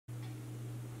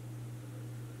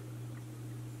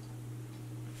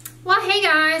Well, hey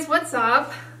guys, what's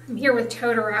up? I'm here with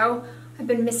Totoro. I've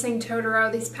been missing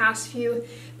Totoro these past few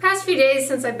days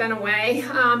since I've been away.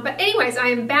 But anyways, I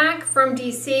am back from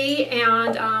DC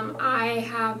and I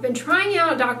have been trying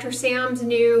out Dr. Sam's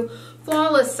new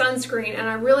Flawless Sunscreen and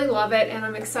I really love it and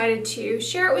I'm excited to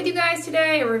share it with you guys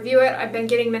today and review it. I've been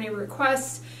getting many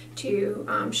requests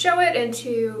to show it and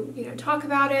to talk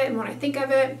about it and what I think of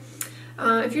it.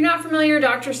 If you're not familiar,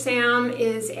 Dr. Sam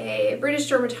is a British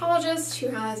dermatologist who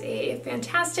has a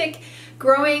fantastic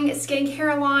growing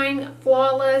skincare line,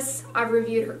 Flawless. I've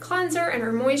reviewed her cleanser and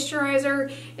her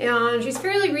moisturizer, and she's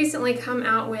fairly recently come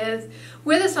out with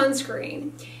a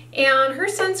sunscreen. And her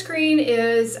sunscreen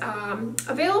is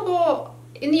available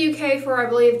in the UK for, I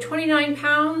believe,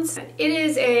 £29. It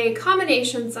is a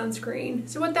combination sunscreen.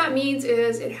 So what that means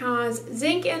is it has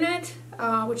zinc in it,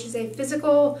 which is a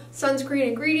physical sunscreen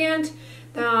ingredient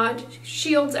that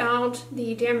shields out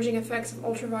the damaging effects of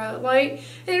ultraviolet light.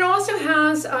 And it also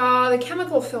has the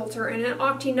chemical filter in it,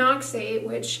 octinoxate,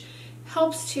 which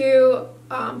helps to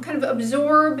kind of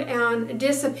absorb and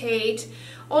dissipate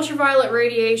ultraviolet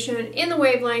radiation in the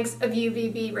wavelengths of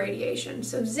UVB radiation.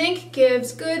 So zinc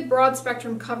gives good broad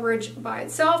spectrum coverage by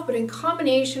itself, but in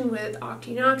combination with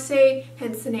octinoxate,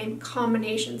 hence the name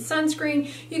combination sunscreen,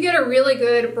 you get a really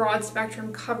good broad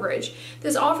spectrum coverage.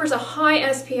 This offers a high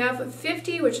SPF of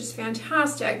 50, which is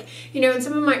fantastic. In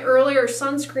some of my earlier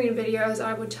sunscreen videos,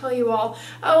 I would tell you all,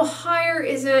 oh, higher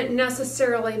isn't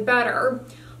necessarily better.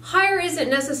 Higher isn't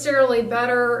necessarily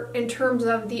better in terms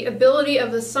of the ability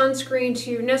of the sunscreen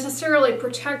to necessarily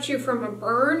protect you from a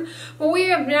burn, but we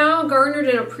have now garnered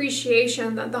an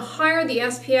appreciation that the higher the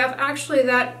SPF, actually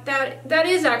that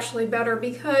is actually better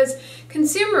because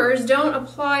consumers don't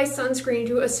apply sunscreen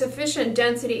to a sufficient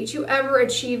density to ever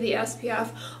achieve the SPF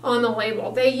on the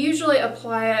label. They usually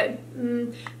apply it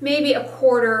maybe a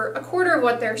quarter of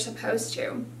what they're supposed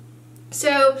to.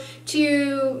 So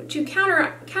to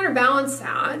counterbalance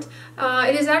that,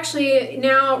 it is actually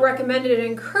now recommended and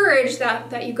encouraged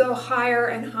that you go higher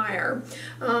and higher.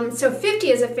 So 50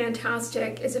 is a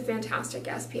fantastic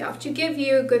SPF to give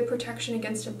you good protection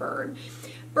against a burn.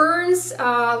 Burns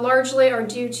largely are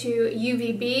due to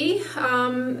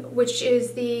UVB,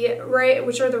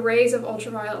 which are the rays of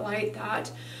ultraviolet light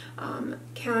that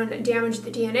can damage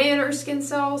the DNA in our skin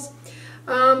cells.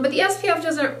 But the SPF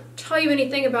doesn't tell you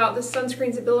anything about the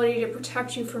sunscreen's ability to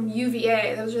protect you from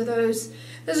UVA. Those are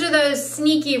those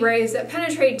sneaky rays that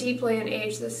penetrate deeply and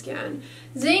age the skin.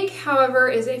 Zinc, however,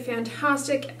 is a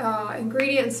fantastic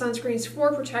ingredient in sunscreens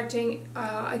for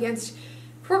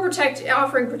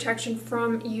offering protection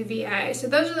from UVA. So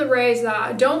those are the rays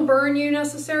that don't burn you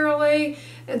necessarily,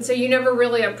 and so you never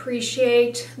really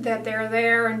appreciate that they're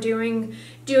there and doing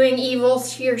evil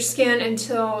to your skin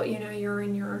until you're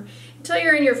in your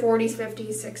 40s,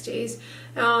 50s, 60s.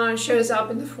 It shows up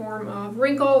in the form of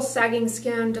wrinkles, sagging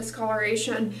skin,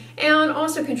 discoloration, and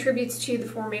also contributes to the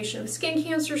formation of skin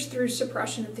cancers through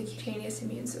suppression of the cutaneous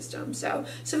immune system. So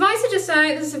suffice it to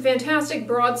say, this is a fantastic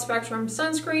broad spectrum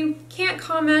sunscreen. Can't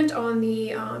comment on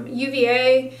the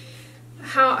UVA,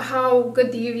 how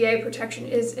good the UVA protection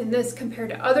is in this compared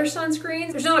to other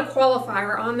sunscreens. There's not a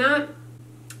qualifier on that,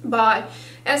 but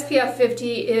SPF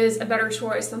 50 is a better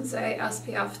choice than, say,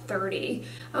 SPF 30.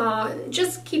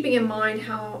 Just keeping in mind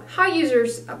how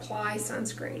users apply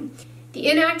sunscreen. The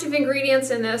inactive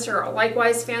ingredients in this are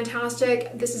likewise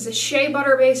fantastic. This is a shea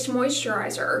butter-based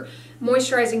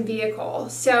moisturizing vehicle.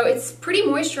 So it's pretty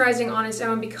moisturizing on its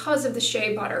own because of the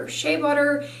shea butter. Shea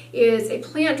butter is a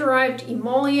plant-derived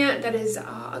emollient that is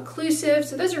occlusive.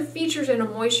 So those are features in a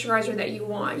moisturizer that you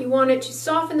want. You want it to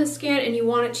soften the skin and you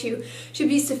want it to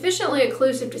be sufficiently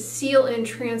occlusive to seal in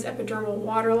transepidermal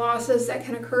water losses that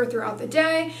can occur throughout the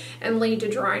day and lead to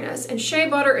dryness. And shea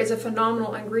butter is a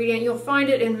phenomenal ingredient. You'll find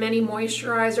it in many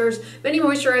moisturizers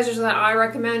that I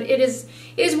recommend. It is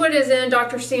what is in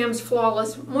Dr. Sam's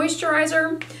Flawless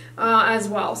Moisturizer as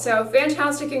well. So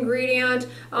fantastic ingredient.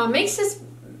 Makes this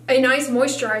a nice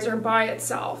moisturizer by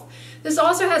itself. This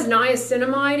also has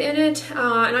niacinamide in it,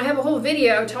 and I have a whole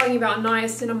video talking about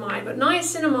niacinamide, but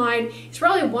niacinamide is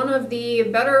probably one of the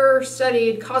better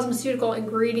studied cosmeceutical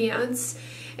ingredients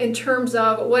in terms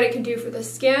of what it can do for the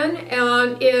skin,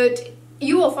 and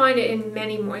you will find it in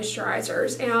many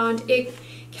moisturizers, and it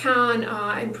can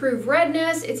improve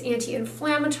redness, it's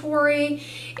anti-inflammatory,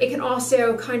 it can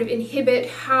also kind of inhibit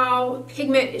how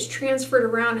pigment is transferred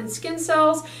around in skin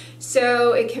cells,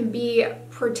 so it can be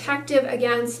protective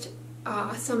against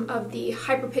some of the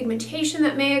hyperpigmentation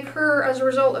that may occur as a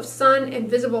result of sun and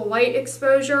visible light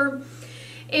exposure.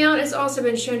 And it's also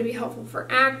been shown to be helpful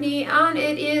for acne, and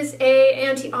it is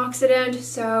an antioxidant,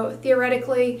 so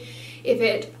theoretically if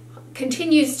it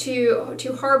continues to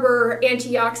harbor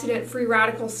antioxidant free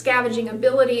radical scavenging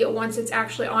ability once it's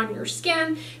actually on your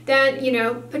skin, then, you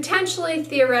know, potentially,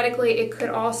 theoretically, it could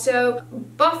also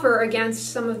buffer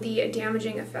against some of the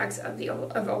damaging effects of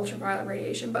ultraviolet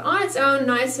radiation. But on its own,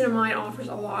 niacinamide offers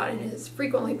a lot and is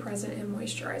frequently present in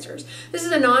moisturizers. This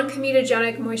is a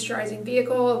non-comedogenic moisturizing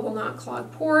vehicle. It will not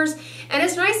clog pores, and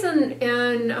it's nice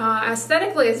and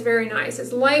aesthetically, it's very nice.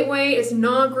 It's lightweight, it's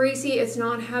not greasy, it's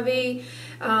not heavy.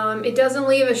 It doesn't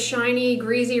leave a shiny,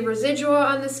 greasy residual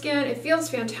on the skin. It feels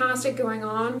fantastic going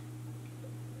on.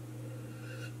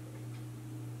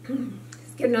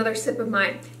 Let's get another sip of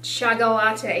my chaga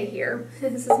latte here.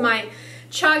 This is my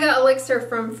chaga elixir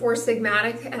from Four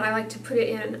Sigmatic, and I like to put it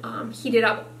in heated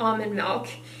up almond milk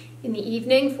in the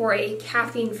evening for a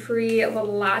caffeine-free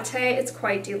little latte. It's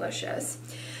quite delicious.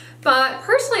 But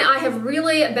personally, I have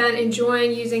really been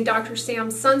enjoying using Dr.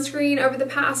 Sam's sunscreen over the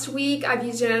past week. I've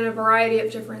used it in a variety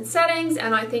of different settings,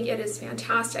 and I think it is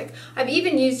fantastic. I've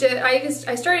even used it,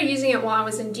 I started using it while I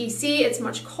was in DC. It's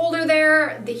much colder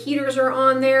there. The heaters are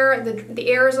on there. The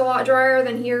air is a lot drier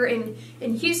than here in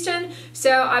Houston.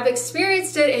 So I've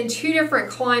experienced it in 2 different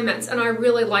climates, and I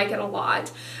really like it a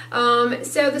lot.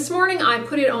 So this morning I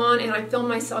put it on and I filmed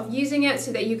myself using it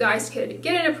so that you guys could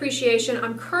get an appreciation.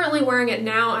 I'm currently wearing it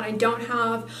now, and I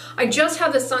just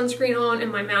have the sunscreen on and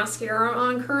my mascara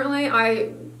on currently.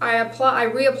 I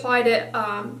reapplied it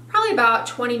probably about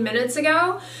 20 minutes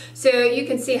ago, so you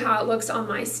can see how it looks on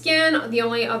my skin. The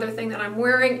only other thing that I'm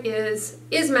wearing is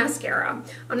mascara.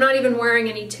 I'm not even wearing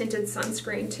any tinted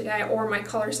sunscreen today or my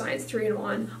Color Science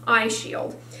 3-in-1 eye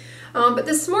shield. But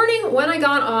this morning when I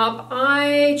got up,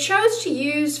 I chose to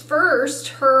use first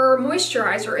her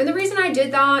moisturizer. And the reason I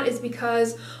did that is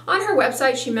because on her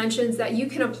website she mentions that you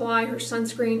can apply her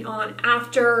sunscreen on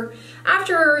after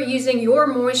using your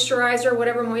moisturizer,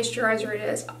 whatever moisturizer it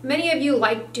is. Many of you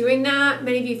like doing that.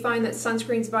 Many of you find that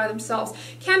sunscreens by themselves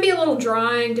can be a little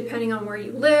drying depending on where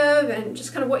you live and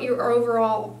just kind of what your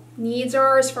overall needs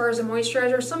are as far as a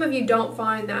moisturizer. Some of you don't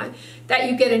find that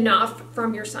you get enough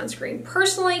from your sunscreen.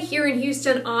 Personally, here in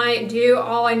Houston, I do.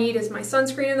 All I need is my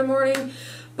sunscreen in the morning,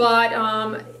 but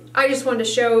I just wanted to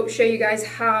show you guys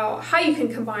how you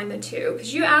can combine the two,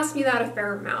 because you asked me that a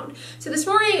fair amount. So this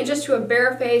morning, just to a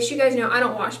bare face, you guys know I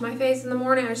don't wash my face in the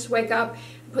morning. I just wake up,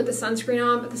 put the sunscreen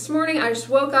on. But this morning I just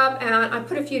woke up and I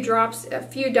put a few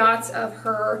dots of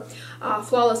her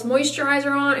Flawless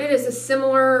Moisturizer on. It is a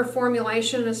similar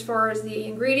formulation as far as the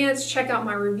ingredients. Check out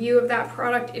my review of that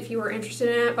product if you are interested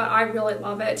in it, but I really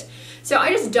love it. So I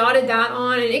just dotted that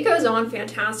on, and it goes on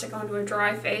fantastic onto a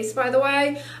dry face, by the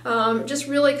way. Just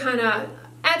really kind of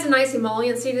adds a nice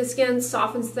emolliency to the skin,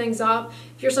 softens things up.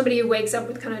 If you're somebody who wakes up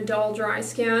with kind of dull, dry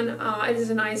skin, it is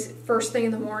a nice first thing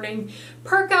in the morning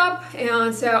perk up,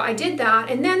 and so I did that.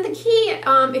 And then the key,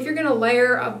 if you're going to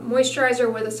layer a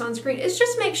moisturizer with a sunscreen, is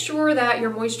just make sure that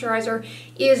your moisturizer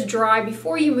is dry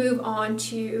before you move on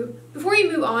to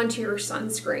your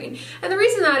sunscreen. And the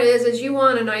reason that is you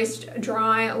want a nice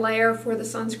dry layer for the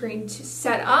sunscreen to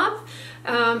set up.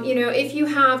 You know, if you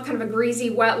have kind of a greasy,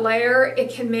 wet layer,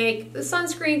 it can make the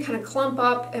sunscreen kind of clump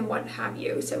up and what have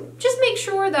you. So just make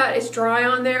sure that it's dry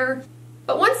on there.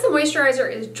 But once the moisturizer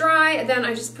is dry, then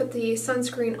I just put the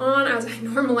sunscreen on as I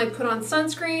normally put on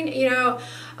sunscreen. You know,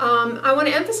 I want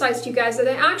to emphasize to you guys that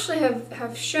they actually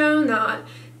have shown that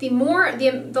the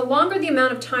longer the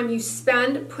amount of time you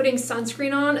spend putting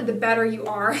sunscreen on, the better you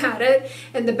are at it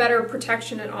and the better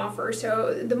protection it offers.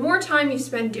 So the more time you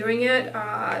spend doing it,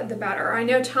 the better. I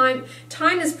know time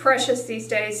is precious these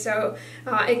days, so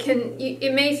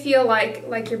it may feel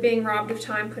like you're being robbed of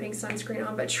time putting sunscreen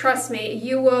on, but trust me,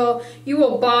 you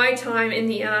will buy time in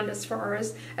the end as far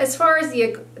as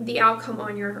the outcome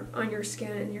on your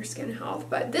skin and your skin health.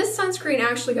 But this sunscreen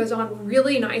actually goes on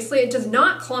really nicely. It does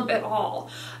not clump at all.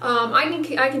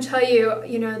 I can tell you,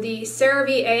 you know, the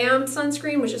CeraVe AM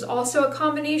sunscreen, which is also a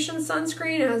combination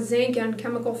sunscreen, it has zinc and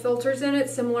chemical filters in it,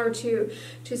 similar to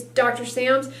Dr.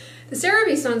 Sam's. The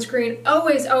CeraVe sunscreen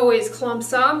always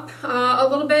clumps up a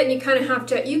little bit, and you kind of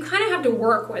have to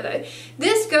work with it.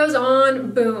 This goes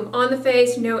on, boom, on the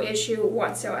face, no issue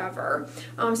whatsoever.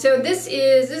 So this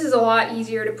is a lot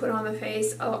easier to put on the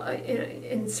face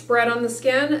and spread on the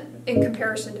skin in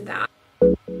comparison to that.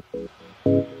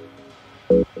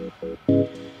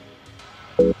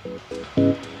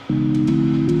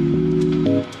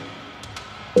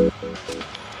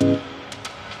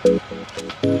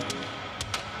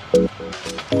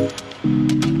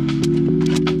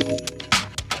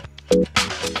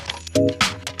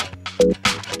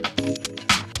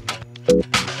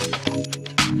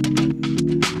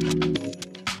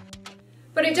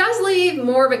 But it does leave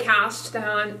more of a cast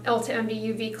than Ulta MD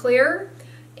UV Clear,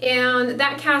 and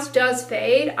that cast does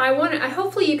fade.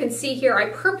 Hopefully you can see here, I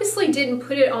purposely didn't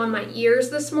put it on my ears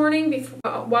this morning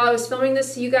while I was filming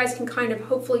this, so you guys can kind of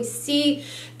hopefully see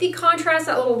the contrast,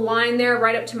 that little line there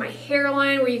right up to my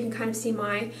hairline, where you can kind of see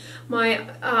my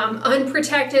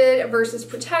unprotected versus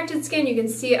protected skin. You can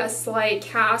see a slight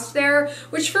cast there,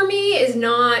 which for me is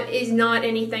not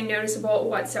anything noticeable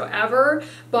whatsoever.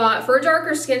 But for a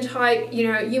darker skin type,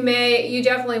 you know, you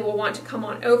definitely will want to come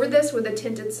on over this with a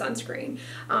tinted sunscreen.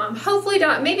 Hopefully,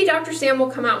 maybe Dr. Sam will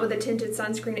come out with a tinted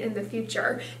sunscreen in the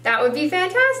future. That would be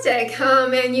fantastic.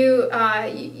 And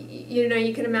you know,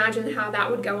 you can imagine how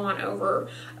that would go on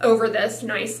over this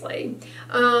nicely.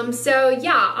 So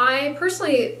yeah, I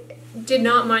personally did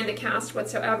not mind the cast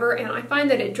whatsoever, and I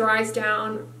find that it dries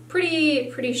down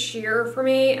pretty sheer for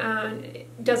me, and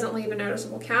it doesn't leave a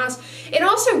noticeable cast. It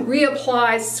also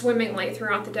reapplies swimmingly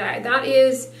throughout the day. That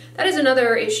is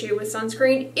another issue with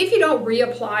sunscreen. If you don't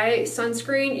reapply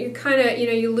sunscreen, you kind of, you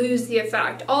know, you lose the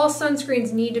effect. All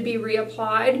sunscreens need to be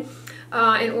reapplied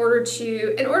in order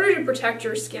to protect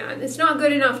your skin. It's not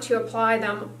good enough to apply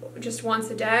them just once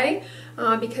a day,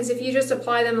 because if you just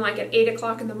apply them like at 8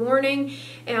 o'clock in the morning,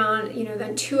 and you know,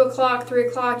 then 2 o'clock, 3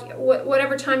 o'clock,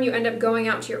 whatever time you end up going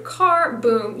out to your car,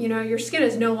 boom, you know, your skin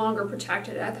is no longer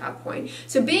protected at that point.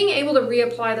 So being able to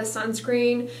reapply the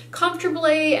sunscreen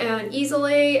comfortably and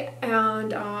easily,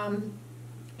 and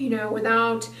you know,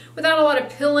 without a lot of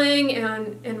pilling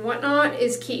and whatnot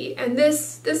is key. And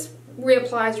this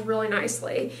reapplies really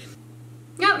nicely.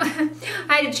 Yep,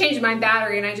 I had to change my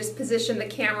battery, and I just positioned the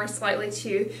camera slightly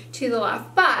to the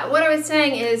left. But what I was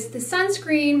saying is the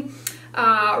sunscreen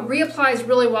reapplies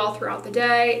really well throughout the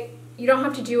day. You don't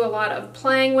have to do a lot of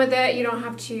playing with it. You don't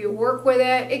have to work with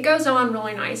it. It goes on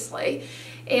really nicely.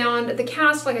 And the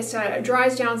cast, like I said, it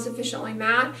dries down sufficiently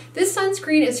matte. This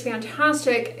sunscreen is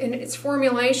fantastic in its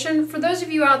formulation. For those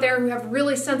of you out there who have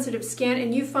really sensitive skin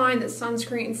and you find that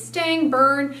sunscreen sting,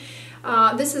 burn,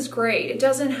 this is great. It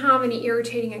doesn't have any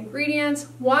irritating ingredients.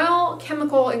 While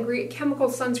chemical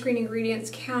sunscreen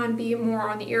ingredients can be more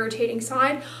on the irritating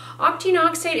side,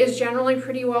 octinoxate is generally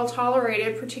pretty well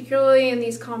tolerated, particularly in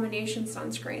these combination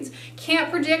sunscreens.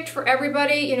 Can't predict for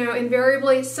everybody, you know,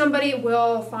 invariably somebody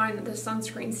will find that the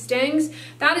sunscreen stings.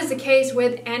 That is the case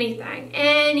with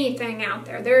anything out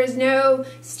there. There is no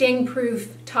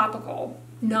sting-proof topical.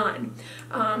 None.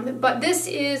 But this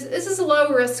is a low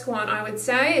risk one, I would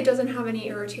say. It doesn't have any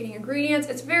irritating ingredients.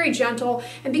 It's very gentle,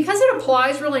 and because it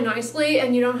applies really nicely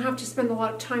and you don't have to spend a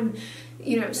lot of time,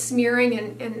 you know, smearing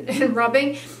and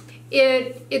rubbing,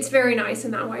 it's very nice in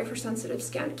that way for sensitive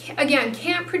skin. Again,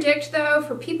 can't predict though.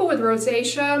 For people with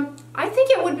rosacea, I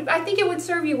think it would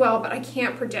serve you well, but I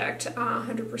can't predict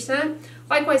 100%.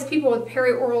 Likewise, people with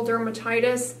perioral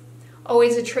dermatitis,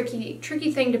 always a tricky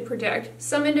thing to predict.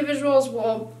 Some individuals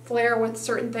will flare with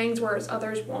certain things, whereas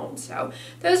others won't. So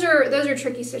those are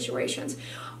tricky situations.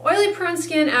 Oily prone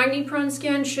skin, acne prone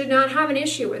skin should not have an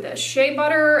issue with this. Shea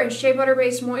butter and shea butter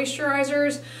based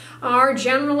moisturizers are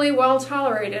generally well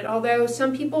tolerated, although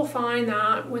some people find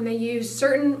that when they use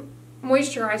certain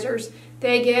moisturizers,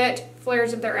 they get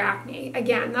flares of their acne.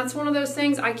 Again, that's one of those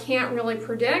things I can't really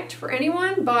predict for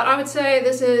anyone, but I would say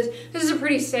this is a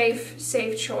pretty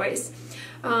safe choice.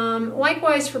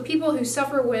 Likewise, for people who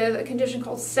suffer with a condition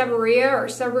called seborrhea or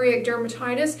seborrheic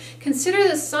dermatitis, consider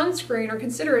this sunscreen, or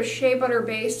consider a shea butter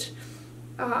based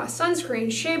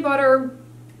sunscreen. Shea butter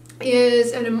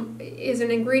is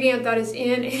an ingredient that is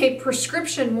in a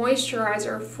prescription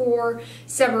moisturizer for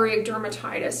seborrheic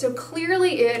dermatitis. So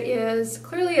clearly it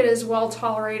is well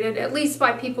tolerated, at least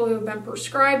by people who have been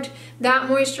prescribed that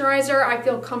moisturizer. I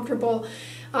feel comfortable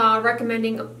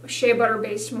recommending shea butter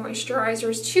based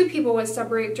moisturizers to people with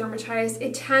seborrheic dermatitis.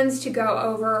 It tends to go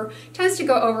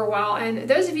over well. And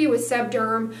those of you with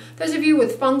sebderm, those of you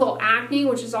with fungal acne,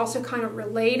 which is also kind of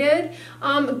related,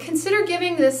 consider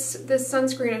giving this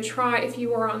sunscreen a try if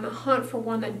you are on the hunt for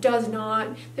one that does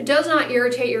not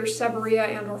irritate your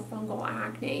seborrhea and or fungal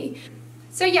acne.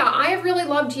 So yeah, I have really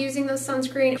loved using this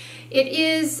sunscreen. It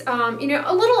is, you know,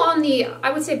 a little on the, I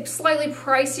would say, slightly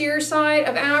pricier side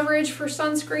of average for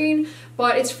sunscreen,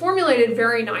 but it's formulated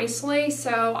very nicely,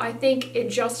 so I think it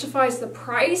justifies the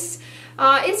price.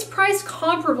 It's priced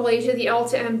comparably to the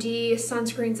Ulta MD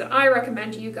sunscreens that I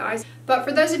recommend to you guys. But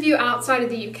for those of you outside of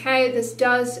the UK, this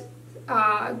does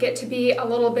get to be a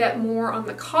little bit more on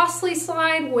the costly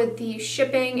side with the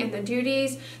shipping and the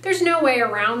duties. There's no way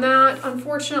around that,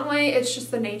 unfortunately. It's just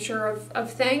the nature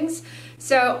of things.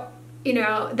 So, you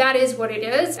know, that is what it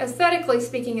is. Aesthetically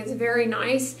speaking, it's very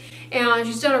nice, and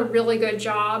she's done a really good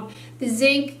job. The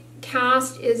zinc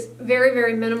cast is very,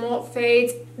 very minimal. It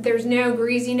fades. There's no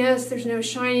greasiness, there's no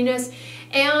shininess.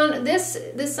 And this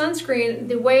sunscreen,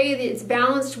 the way that it's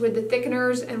balanced with the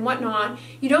thickeners and whatnot,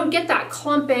 you don't get that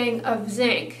clumping of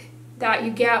zinc that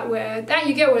you get with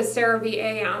CeraVe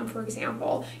AM, for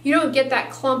example. You don't get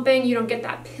that clumping, you don't get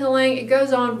that pilling. It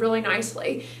goes on really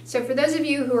nicely. So for those of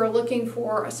you who are looking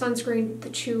for a sunscreen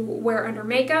that you wear under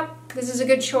makeup, this is a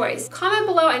good choice. Comment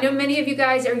below. I know many of you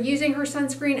guys are using her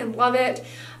sunscreen and love it.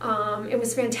 It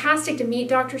was fantastic to meet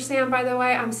Dr. Sam, by the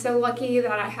way. I'm so lucky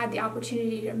that I had the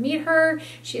opportunity to meet her.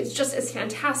 She is just as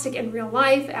fantastic in real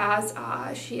life as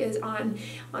she is on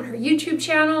her YouTube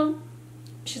channel.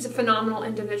 She's a phenomenal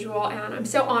individual, and I'm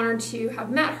so honored to have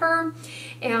met her.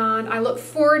 And I look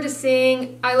forward to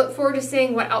seeing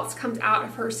what else comes out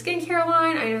of her skincare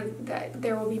line. I know that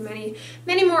there will be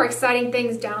many more exciting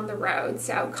things down the road.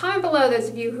 So comment below, those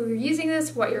of you who are using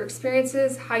this, what your experience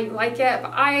is, how you like it.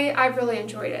 But I've really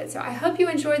enjoyed it. So I hope you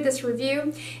enjoyed this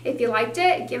review. If you liked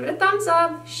it, give it a thumbs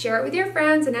up, share it with your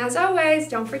friends, and as always,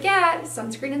 don't forget,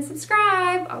 sunscreen and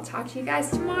subscribe. I'll talk to you guys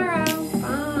tomorrow.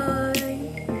 Bye.